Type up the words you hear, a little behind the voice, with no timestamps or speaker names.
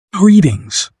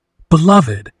Greetings,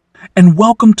 beloved, and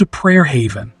welcome to Prayer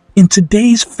Haven. In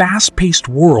today's fast-paced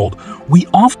world, we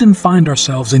often find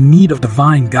ourselves in need of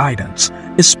divine guidance,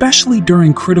 especially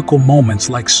during critical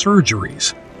moments like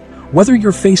surgeries. Whether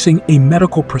you're facing a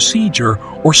medical procedure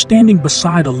or standing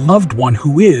beside a loved one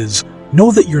who is, know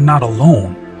that you're not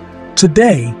alone.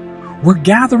 Today, we're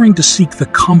gathering to seek the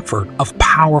comfort of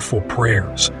powerful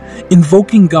prayers,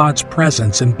 invoking God's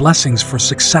presence and blessings for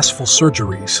successful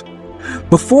surgeries.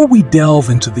 Before we delve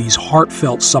into these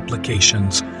heartfelt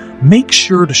supplications, make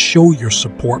sure to show your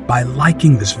support by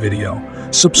liking this video,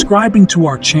 subscribing to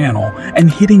our channel, and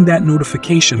hitting that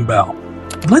notification bell.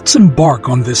 Let's embark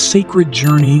on this sacred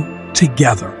journey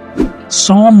together.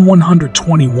 Psalm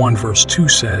 121 verse 2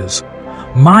 says,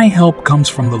 "My help comes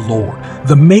from the Lord,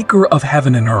 the maker of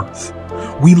heaven and earth."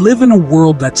 We live in a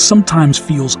world that sometimes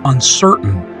feels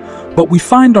uncertain, but we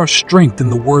find our strength in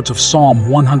the words of Psalm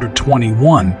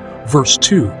 121 verse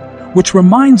 2, which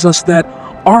reminds us that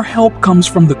our help comes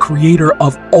from the Creator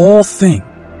of all things.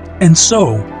 And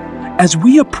so, as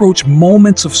we approach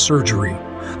moments of surgery,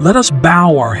 let us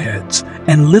bow our heads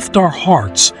and lift our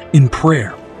hearts in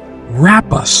prayer.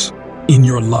 Wrap us in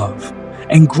your love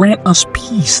and grant us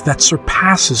peace that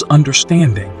surpasses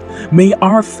understanding. May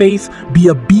our faith be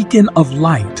a beacon of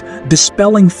light,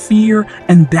 dispelling fear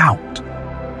and doubt.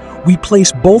 We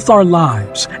place both our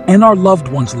lives and our loved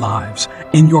ones' lives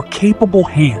in your capable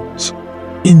hands.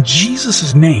 In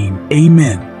Jesus' name,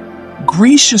 amen.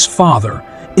 Gracious Father,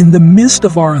 in the midst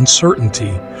of our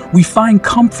uncertainty, we find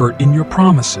comfort in your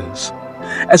promises.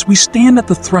 As we stand at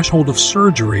the threshold of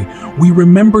surgery, we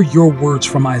remember your words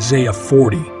from Isaiah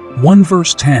 40,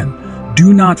 verse 10.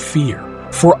 "Do not fear,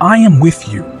 for I am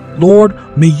with you." Lord,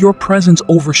 may your presence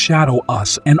overshadow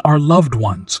us and our loved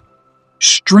ones.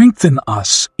 Strengthen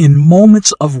us in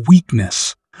moments of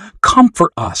weakness.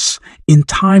 Comfort us in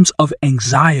times of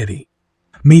anxiety.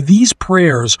 May these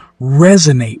prayers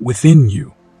resonate within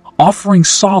you, offering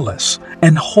solace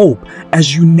and hope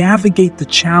as you navigate the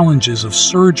challenges of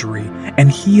surgery and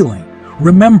healing.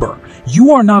 Remember, you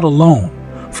are not alone,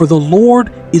 for the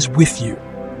Lord is with you.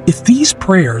 If these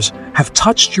prayers have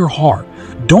touched your heart,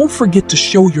 don't forget to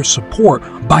show your support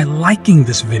by liking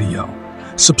this video,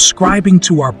 subscribing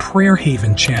to our Prayer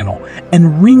Haven channel,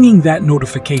 and ringing that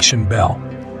notification bell.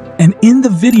 And in the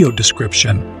video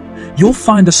description, you'll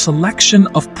find a selection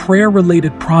of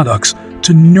prayer-related products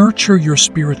to nurture your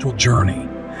spiritual journey.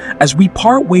 As we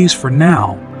part ways for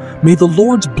now, may the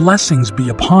Lord's blessings be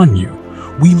upon you.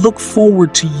 We look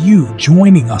forward to you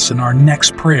joining us in our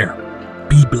next prayer.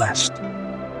 Be blessed.